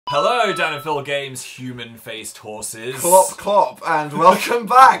Hello, DanAndPhilGAMES human-faced horses. Clop clop, and welcome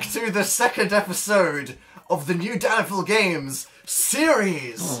back to the second episode of the new DanAndPhilGAMES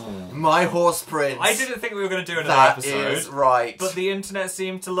series, My Horse Prince. I didn't think we were going to do another episode. That is right. But the internet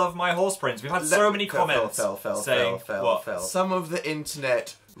seemed to love My Horse Prince. We've had so many comments saying, what? Some of the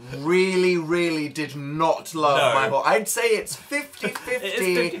internet really did not love My Horse. I'd say it's 50-50. It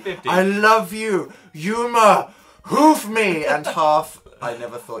is 50-50. I love you, Yuuma, hoof me, and half. I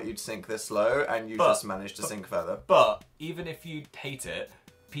never thought you'd sink this low, and you just managed to sink further. But even if you hate it,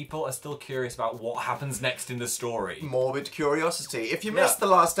 people are still curious about what happens next in the story. Morbid curiosity. If you missed the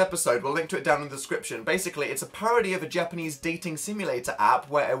last episode, we'll link to it down in the description. Basically, it's a parody of a Japanese dating simulator app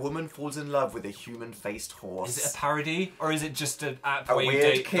where a woman falls in love with a human-faced horse. Is it a parody, or is it just an app A where you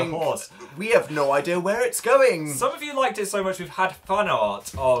weird date kink. the horse? We have no idea where it's going. Some of you liked it so much we've had fan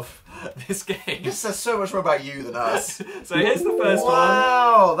art of this game. This says so much more about you than us. So here's the first one.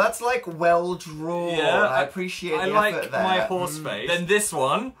 Wow, that's like well drawn. Yeah, I appreciate the like effort there. My horse face. Then this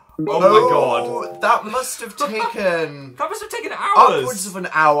one. Oh my god. That must have taken... That must have taken hours. Upwards of an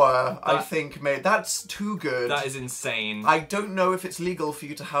hour, I think, mate. That's too good. That is insane. I don't know if it's legal for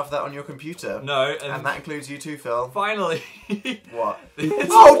you to have that on your computer. No. And that includes you too, Phil. Finally. What?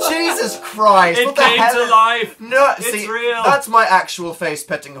 Oh, Jesus Christ! It what the came hell? to life. No, It's see, real. That's my actual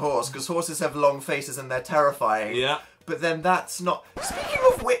face-petting horse, because horses have long faces and they're terrifying. Yeah. But then that's not... Speaking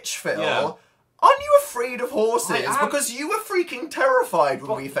of which, Phil... Yeah. Aren't you afraid of horses? I am. Because you were freaking terrified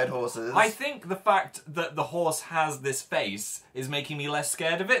when we fed horses. I think the fact that the horse has this face is making me less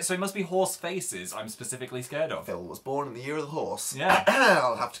scared of it, so it must be horse faces I'm specifically scared of. Phil was born in the year of the horse. Yeah.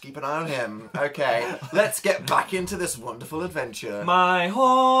 I'll have to keep an eye on him. Okay, let's get back into this wonderful adventure. My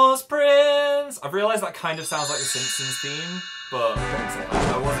Horse Prince! I've realised that kind of sounds like the Simpsons theme, but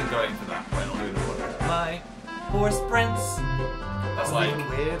I wasn't going for that. Wait, I'll do another one. My Horse Prince. That's like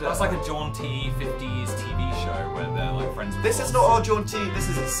weird. That's like a jaunty 50s TV show where they're like friends with This is not our jaunty, this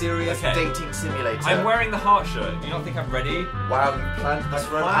is a serious dating simulator. I'm wearing the heart shirt. Do you not think I'm ready? Wow, you planned this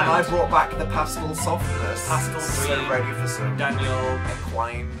right. And I brought back the pastel softness. Pastel So green. ready for some Daniel,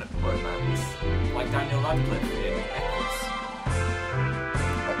 equine romance. like Daniel Radcliffe in Equus.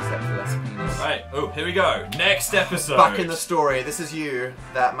 Except for less penis. Right, oh, here we go. Next episode. Back in the story, this is you,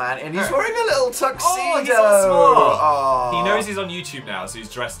 that man, and he's wearing a little tuxedo. Oh, he's so smart. Oh. He knows he's on YouTube now, so he's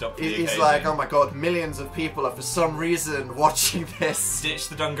dressed up for the He's occasion. like, oh my god, millions of people are for some reason watching this. Ditch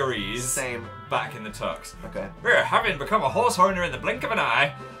the dungarees. Same. Back in the tux. Okay. Having become a horse owner in the blink of an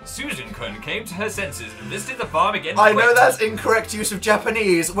eye, SusanKun came to her senses and visited the farm again. I know that's incorrect use of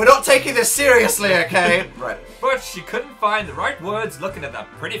Japanese. We're not taking this seriously, okay? Right. But she couldn't find the right words looking at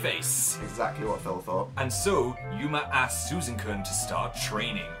that pretty face. Exactly what Phil thought. And so, Yuuma asked SusanKun to start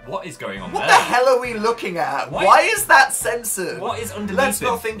training. What is going on What there? the hell are we looking at? Why is that censored? What is underneath Let's him?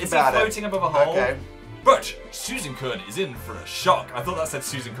 not think is about he floating above a hole? Okay. But SusanKun is in for a shock. I thought that said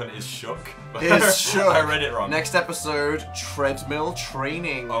SusanKun is shook. But Is shook. I read it wrong. Next episode, treadmill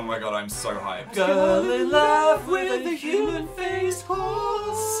training. Oh my god, I'm so hyped. Girl in love with a human-faced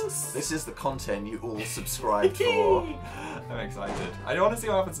horse. This is the content you all subscribed for. I'm excited. I want to see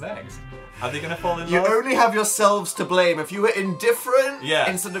what happens next. Are they going to fall in You love? only have yourselves to blame. If you were indifferent, Yeah.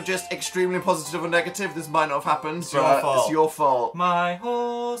 instead of just extremely positive or negative, this might not have happened. It's your fault. It's your fault. My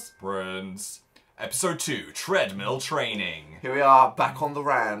Horse Prince. Episode 2, Treadmill Training. Here we are, back on the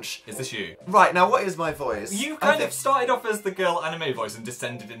ranch. Is this you? Right, now what is my voice? You kind of started off as the girl anime voice and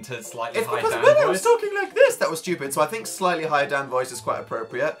descended into slightly It's high because down when I voice. was talking like this, that was stupid. So I think slightly higher down voice is quite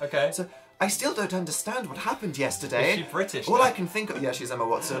appropriate. Okay. So I still don't understand what happened yesterday. Is she British All now? I can think of, yeah, she's Emma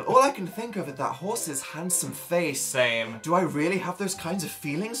Watson. All I can think of is that horse's handsome face. Same. Do I really have those kinds of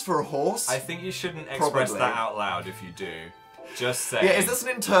feelings for a horse? I think you shouldn't express Probably. that out loud if you do. Just say. Yeah, is this an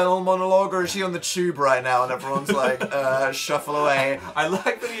internal monologue or is she on the tube right now and everyone's like, shuffle away? I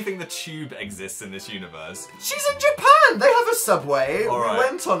like that you think the tube exists in this universe. She's in Japan! They have a subway! All right. We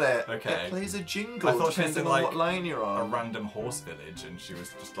went on it. Okay. It plays a jingle I thought she was depending in, on like, what line you're A on. random horse village and she was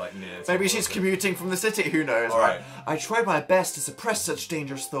just like near. Maybe she's commuting from the city, who knows? All right. I tried my best to suppress such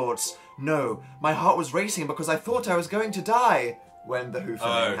dangerous thoughts. No, my heart was racing because I thought I was going to die. When the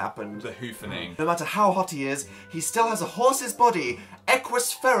hoofing happened. The hoofening. No matter how hot he is, he still has a horse's body.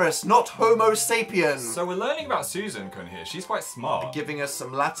 Equus ferus, not homo sapien. So we're learning about SusanKun here. She's quite smart. Giving us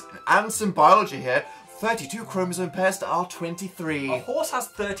some Latin and some biology here. 32 chromosome pairs to A R23. horse has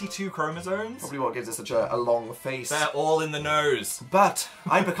 32 chromosomes? Probably what gives it such a long face. They're all in the nose. But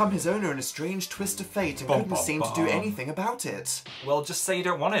I become his owner in a strange twist of fate and couldn't seem to do anything about it. Well, just say you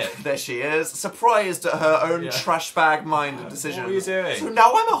don't want it. There she is, surprised at her own trash bag mind and decisions. What are you doing? So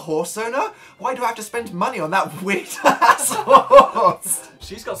now I'm a horse owner? Why do I have to spend money on that weird ass horse?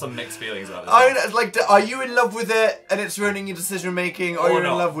 She's got some mixed feelings about this. I mean, like, are you in love with it and it's ruining your decision making, or you're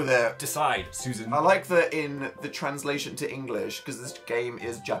in love with it? Decide, Susan. I like that in the translation to English, because this game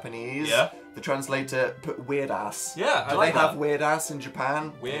is Japanese. Yeah. The translator put weird ass. Yeah, I Do like they have that. weird ass in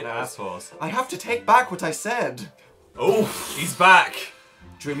Japan? Weird ass horse. I have to take back what I said. Oh, he's back.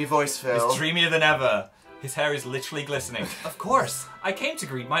 Dreamy voice, Phil. He's dreamier than ever. His hair is literally glistening. Of course, I came to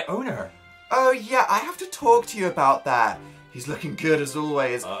greet my owner. Oh yeah, I have to talk to you about that. He's looking good as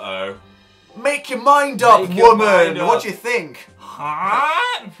always. Uh-oh. Make your mind up, Make your woman! mind up. What do you think?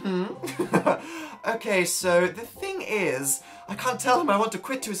 Huh? Okay, so the thing is, I can't tell him I want to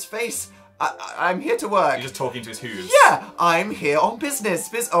quit to his face. I'm here to work. You're just talking to his hooves. Yeah, I'm here on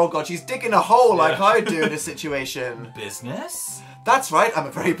business. Oh god, she's digging a hole like I do in a situation. Business? That's right, I'm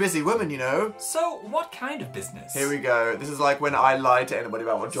a very busy woman, you know. So, what kind of business? Here we go. This is like when I lie to anybody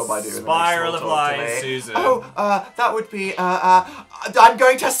about what job I do. and then they Spiral still of talk to lies, me. Susan. Oh, that would be, I'm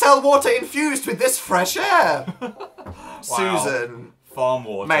going to sell water infused with this fresh air. Susan. Farm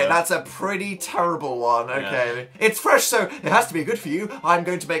water. Mate, that's a pretty terrible one, okay. Yeah. It's fresh, so it has to be good for you. I'm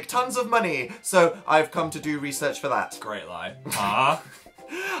going to make tons of money, so I've come to do research for that. Great lie. Huh?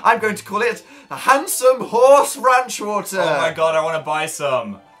 I'm going to call it a handsome horse ranch water. Oh my god, I want to buy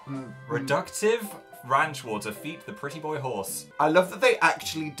some. Reductive ranch water, feed the pretty boy horse. I love that they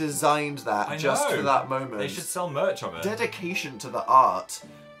actually designed that just for that moment. They should sell merch of it. Dedication to the art.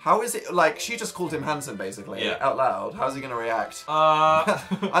 How is it, like, she just called him handsome, basically, out loud. How's he going to react? I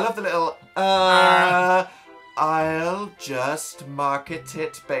love the little, I'll just market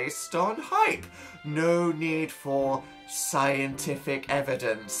it based on hype. No need for scientific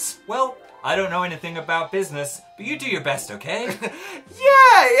evidence. Well, I don't know anything about business, but you do your best, okay? Yeah,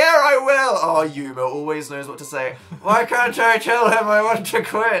 I will. Oh, Yuuma always knows what to say. Why can't I tell him I want to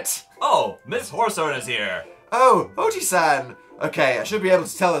quit? Oh, Miss Horse Owner's here. Oh, Oji-san. Okay, I should be able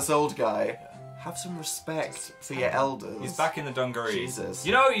to tell this old guy. Have some respect for your elders. He's back in the dungaree. Jesus.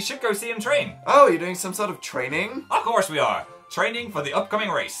 You know, you should go see him train. Oh, you're doing some sort of training? Of course we are. Training for the upcoming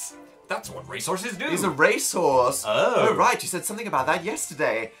race. That's what racehorses do. He's a racehorse. Oh. Right, you said something about that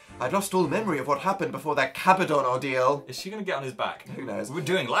yesterday. I'd lost all memory of what happened before that Cabadon ordeal. Is she going to get on his back? Who knows? We're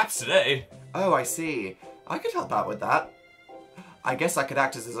doing laps today. Oh, I see. I could help out with that. I guess I could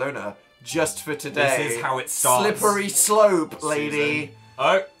act as his owner. Just for today. This is how it starts. Slippery slope, lady. Susan.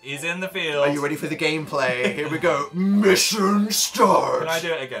 Oh, he's in the field. Are you ready for the gameplay? Here we go. Mission start. Can I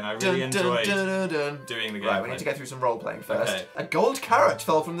do it again? I really enjoyed doing the gameplay. Right, we need to get through some role-playing first. Okay. A gold carrot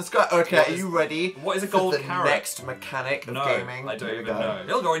fell from the sky. Okay, are you ready? What is a for gold the carrot? next mechanic of gaming? I don't Here we even go. know.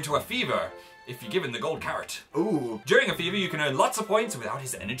 He'll go into a fever if you're given the gold carrot. Ooh, During a fever, you can earn lots of points without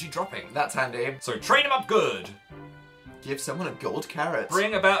his energy dropping. that's handy. So train him up good. Give someone a gold carrot.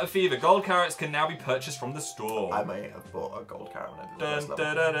 Bring about a fever. Gold carrots can now be purchased from the store. I may have bought a gold carrot when I did the Dun, first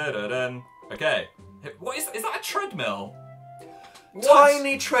dun, level. dun, dun, dun. Okay. What is that a treadmill? What?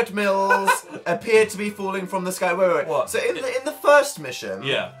 Tiny treadmills appear to be falling from the sky. Wait. What? So in the first mission,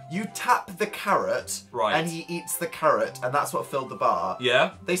 Yeah. you tap the carrot, Right. and he eats the carrot, and that's what filled the bar.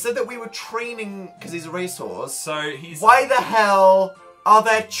 Yeah. They said that we were training because he's a racehorse. So he's. Why the hell are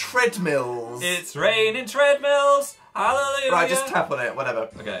there treadmills? It's raining treadmills. Hallelujah. Right, just tap on it, whatever.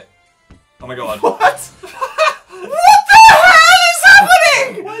 Okay. Oh my god. What? What the hell is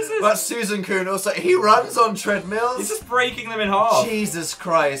happening? What is this? That's SusanKun also. He runs on treadmills. He's just breaking them in half. Jesus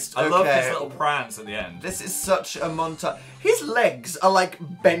Christ. I okay. love his little prance at the end. This is such a montage. His legs are like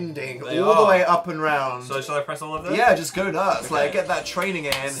bending They all the are. way up and round. So shall I press all of them? Yeah, just go nuts. Okay. Like, get that training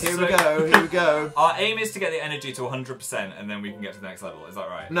in. Here So- we go, here we go. Our aim is to get the energy to 100% and then we can get to the next level. Is that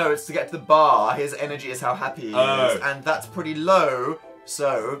right? No, it's to get to the bar. His energy is how happy he Oh. is. And that's pretty low.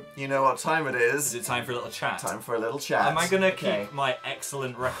 So, you know what time it Is is. it time for a little chat? Time for a little chat. Am I gonna Okay. keep my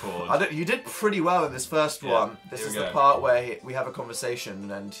excellent record? You did pretty well in this first Yeah, one. This here is we the go. part where we have a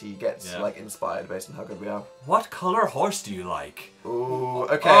conversation and he gets Yeah. like inspired based on how good we are. What colour horse do you like? Ooh,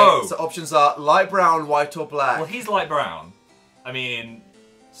 okay. Oh. So options are light brown, white or black. Well, he's light brown. I mean,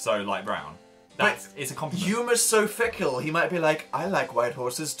 so light brown. It's a compliment. Yuma's so fickle, he might be like, I like white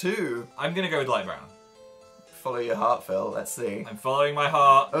horses too. I'm gonna go with light brown. Follow your heart, Phil. Let's see. I'm following my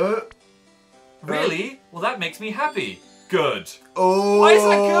heart. Really? Well, that makes me happy. Good. Oh, Why is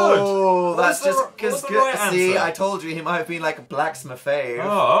that good? What That's was the just what was because the good. right See, answer? I told you he might have been like a blacksmith fave.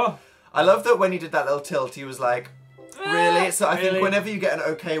 Oh. I love that when he did that little tilt, he was like, really? So I think whenever you get an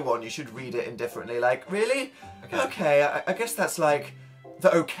okay one, you should read it indifferently. Like, really? Okay, I guess that's like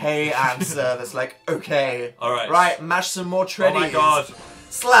the okay answer. That's like, okay. Alright. Right, mash some more treadies. Oh my god.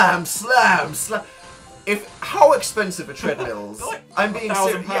 Slam, slam, slam. How expensive are treadmills? Like I'm being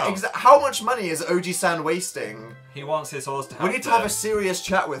serious. Yeah, how much money is Oji-san wasting? He wants his horse to have We need to have a serious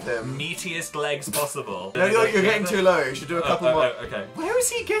chat with him. meatiest legs possible. No, you're getting too low. You should do a couple more. Okay. Where is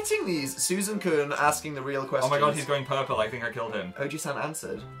he getting these? SusanKun asking the real questions. Oh my god, he's going purple. I think I killed him. Oji-san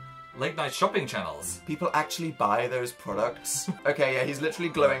answered. Late night shopping channels. People actually buy those products? Okay, yeah, he's literally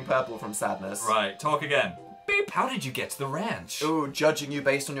glowing purple from sadness. Right, talk again. Beep. How did you get to the ranch? Ooh, judging you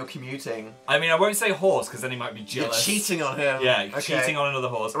based on your commuting. I mean, I won't say horse because then he might be jealous. You're cheating on him. Yeah, cheating on another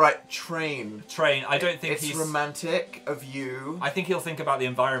horse. Right, train. Train. I don't think it's romantic of you. I think he'll think about the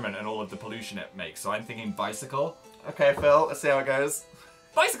environment and all of the pollution it makes. So I'm thinking bicycle. Okay, Phil. Let's see how it goes.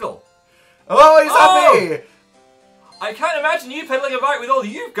 Bicycle. Oh, he's happy. I can't imagine you pedaling a bike with all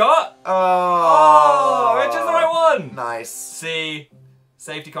you've got. Oh, which is the right one? Nice. See,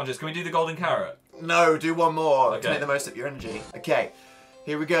 safety conscious. Can we do the golden carrot? No, do one more to Okay. make the most of your energy. Okay,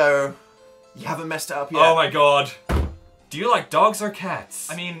 here we go. You haven't messed it up yet. Oh my god. Do you like dogs or cats?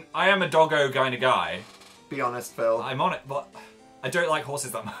 I mean, I am a doggo kind of guy. Be honest, Phil. I'm on it, but I don't like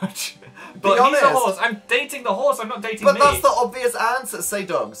horses that much. But Be he's a honest. horse. I'm dating the horse. I'm not dating But me. that's the obvious answer. Say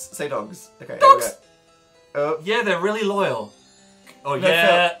dogs. Say dogs. Okay. Dogs. Here Yeah, they're really loyal. Oh No,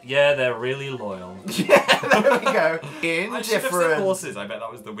 yeah, they're really loyal. we go. Yeah, there we go. I should have said Indifferent. horses. I bet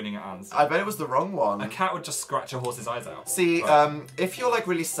that was the winning answer. I bet it was the wrong one. A cat would just scratch a horse's eyes out. See, Right. if you're like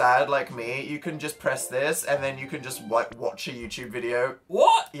really sad like me, you can just press this and then you can just watch a YouTube video.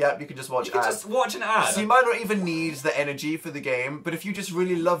 What? Yep, you can just watch You can ads. just watch an ad. So you might not even need the energy for the game, but if you just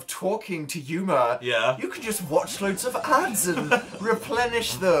really love talking to Yuuma, Yeah. you can just watch loads of ads and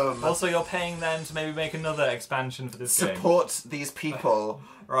replenish them. Also, you're paying them to maybe make another expansion for this game. Support these people.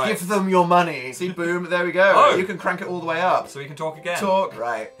 Right. Give them your money. See, boom, there we go. Oh. You can crank it all the way up. So we can talk again. Talk.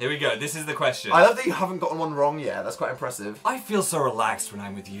 Right. Here we go. This is the question. I love that you haven't gotten one wrong yet. That's quite impressive. I feel so relaxed when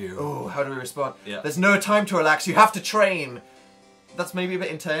I'm with you. Oh, how do we respond? Yeah. There's no time to relax. You have to train. That's maybe a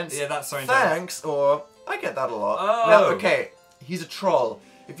bit intense. Yeah, that's so intense. Thanks, or I get that a lot. Oh. Now, okay, he's a troll.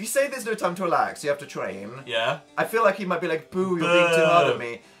 If you say there's no time to relax, you have to train. Yeah? I feel like he might be like, boo, you're being too hard on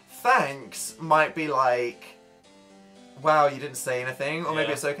me. Thanks might be like, wow, you didn't say anything, or maybe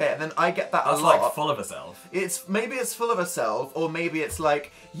Yeah. it's okay. And then I get that That's a lot. like full of herself. Maybe it's full of herself, or maybe it's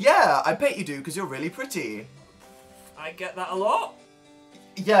like, yeah, I bet you do because you're really pretty. I get that a lot.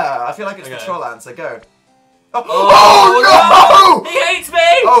 Yeah, I feel like it's the Okay. troll answer. Go. Oh, Oh, no! He hates me!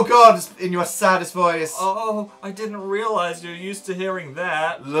 Oh god, it's in your saddest voice. Oh, I didn't realize you're used to hearing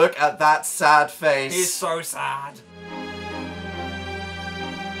that. Look at that sad face. He's so sad.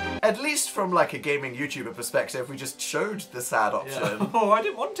 At least from like a gaming YouTuber perspective, we just showed the sad option. Yeah. Oh, I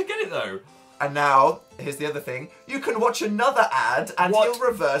didn't want to get it though. And now, here's the other thing. You can watch another ad and What? he'll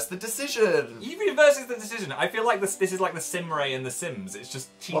reverse the decision. He reverses the decision. I feel like this is like the Sim Ray in The Sims. It's just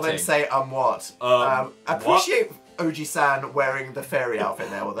cheating. Well then say, what? What? Appreciate Oji-san wearing the fairy outfit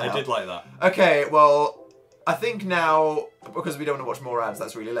there. What the I hell? did like that. Okay, well, I think now, because we don't want to watch more ads,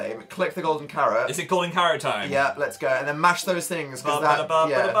 that's really lame. Click the golden carrot. Is it golden carrot time? Yeah, let's go. And then mash those things, because that, yeah.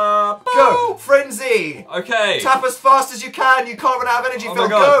 Ba-ba-da-ba-ba-da-ba. Go! Frenzy! Okay. Tap as fast as you can. You can't run out of energy, Oh Phil. my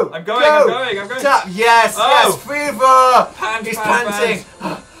God. Go! I'm going, Go! I'm going. Tap! Yes! Oh. Yes! Fever! Pant, He's pant,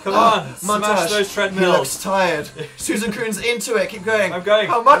 panting. Come on, Montage. smash those He treadmills. looks tired. SusanKun's into it. Keep going. I'm going.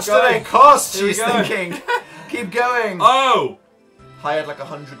 How much I'm do going. they cost? Here we She's go. thinking. Keep going. Oh! Hired like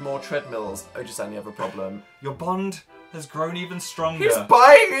 100 more treadmills. Oji-san, you have a problem. Your bond has grown even stronger. He's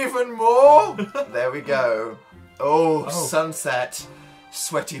buying even more. There we go. Oh, sunset.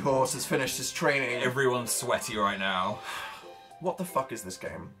 Sweaty horse has finished his training. Everyone's sweaty right now. What the fuck is this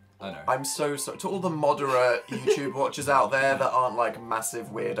game? I know. I'm so sorry to all the moderate YouTube watchers out there that aren't like massive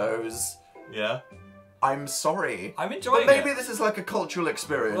weirdos. Yeah? I'm sorry. I'm enjoying But maybe it. this is like a cultural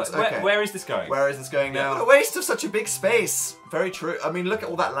experience. Where, Okay. where is this going? Where is this going now? Yeah. What a waste of such a big space. Very true. I mean, look at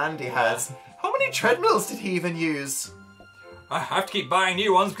all that land he has. How many treadmills did he even use? I have to keep buying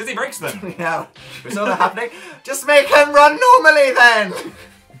new ones because he breaks them. Yeah, we saw that happening. Just make him run normally then!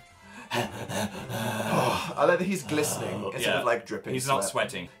 Oh, I like that he's glistening instead of like dripping. He's not sweat.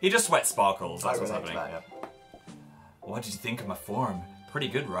 sweating. He just sweats sparkles. That's I what's relate to happening. that, yeah. What did you think of my form? Pretty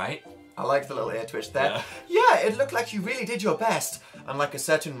good, right? I like the little ear twitch there. Yeah, it looked like you really did your best. Unlike a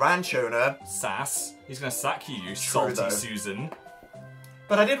certain ranch owner. Sass. He's gonna sack you, you True, salty though. Susan.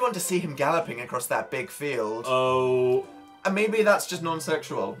 But I did want to see him galloping across that big field. Oh. And maybe that's just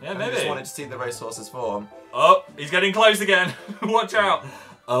non-sexual. Yeah, I maybe. just wanted to see the racehorse's form. Oh, he's getting close again. Watch out.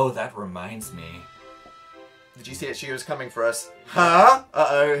 Oh, that reminds me. Did you see it? She was coming for us. Huh?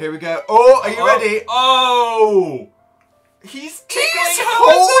 Uh-oh, here we go. Oh, are you ready? Oh! He's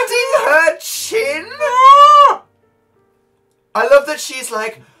holding her chin? I love that she's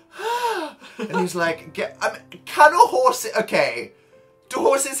like, and he's like, can a horse, okay. Do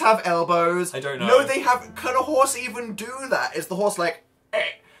horses have elbows? I don't know. No, they have, can a horse even do that? Is the horse like,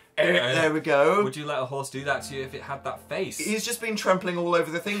 there we go. Would you let a horse do that to you if it had that face? He's just been trampling all over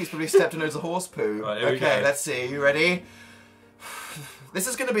the thing. He's probably stepped on loads of horse poo. Right, here we okay, go. let's see. You ready? This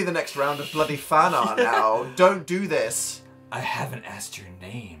is going to be the next round of bloody fan art now. Don't do this. I haven't asked your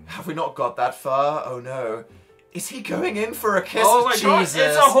name. Have we not got that far? Oh no. Is he going in for a kiss? Oh my Jesus. God,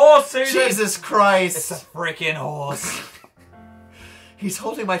 it's a horse, Susan! Jesus Christ. It's a freaking horse. He's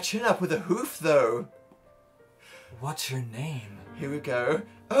holding my chin up with a hoof though. What's your name? Here we go.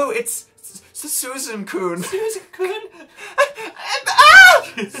 Oh, it's SusanKun. SusanKun? Ah!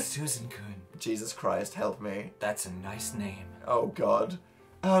 SusanKun. Jesus Christ, help me. That's a nice name. Oh God.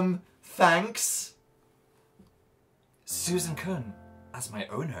 Thanks. SusanKun, as my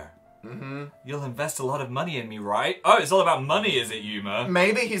owner. You'll invest a lot of money in me, right? Oh, it's all about money, is it, Yuuma?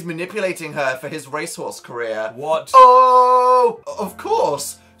 Maybe he's manipulating her for his racehorse career. What? Oh, of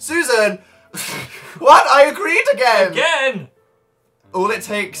course. Susan! What? I agreed again! Again! All it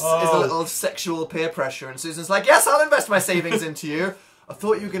takes is a little sexual peer pressure, and Susan's like, yes, I'll invest my savings into you. I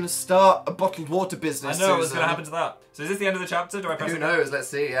thought you were going to start a bottled water business, I know, Susan. what's going to happen to that? So is this the end of the chapter? Do I press Who it? knows? Let's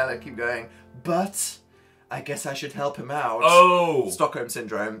see. Yeah, let's keep going. But I guess I should help him out. Oh! Stockholm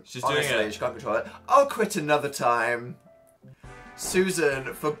Syndrome. She's Honestly, doing it. she can't control it. I'll quit another time.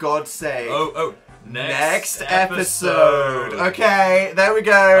 Susan, for God's sake. Oh. Next episode. Okay, there we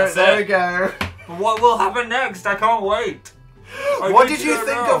go. There we go. But what will happen next? I can't wait. What did you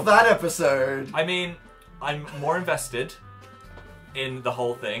think of that episode? I mean, I'm more invested in the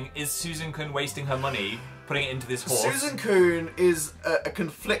whole thing. Is SusanKun wasting her money putting it into this horse? SusanKun is a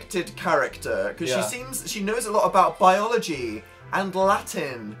conflicted character because she knows a lot about biology and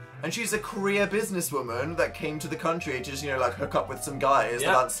Latin, and she's a career businesswoman that came to the country to just, you know, like hook up with some guys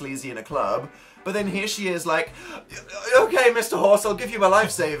that aren't sleazy in a club. But then here she is like, okay, Mr. Horse, I'll give you my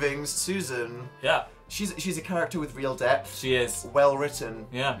life savings. Susan. Yeah. She's a character with real depth. She is. Well written.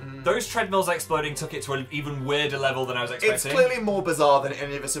 Yeah. Those treadmills exploding took it to an even weirder level than I was expecting. It's clearly more bizarre than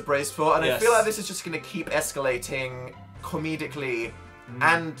any of us are braced for, and I Yes. feel like this is just going to keep escalating comedically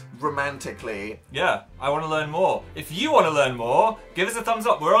and romantically. Yeah, I want to learn more. If you want to learn more, give us a thumbs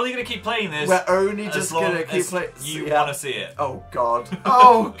up. We're only going to keep playing this. We're only as just long going to keep as playing. you want to see it. Oh God.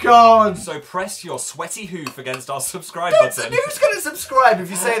 Oh God. So press your sweaty hoof against our subscribe Who's button. going to subscribe if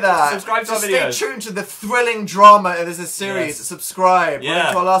you say that? Subscribe to our Just videos. stay tuned to the thrilling drama of this series. Yes. Subscribe. Yeah. We're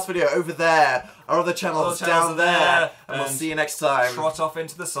into our last video over there. Our other channels Other channels down are there. there. And we'll see you next time. Trot off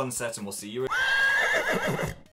into the sunset and we'll see you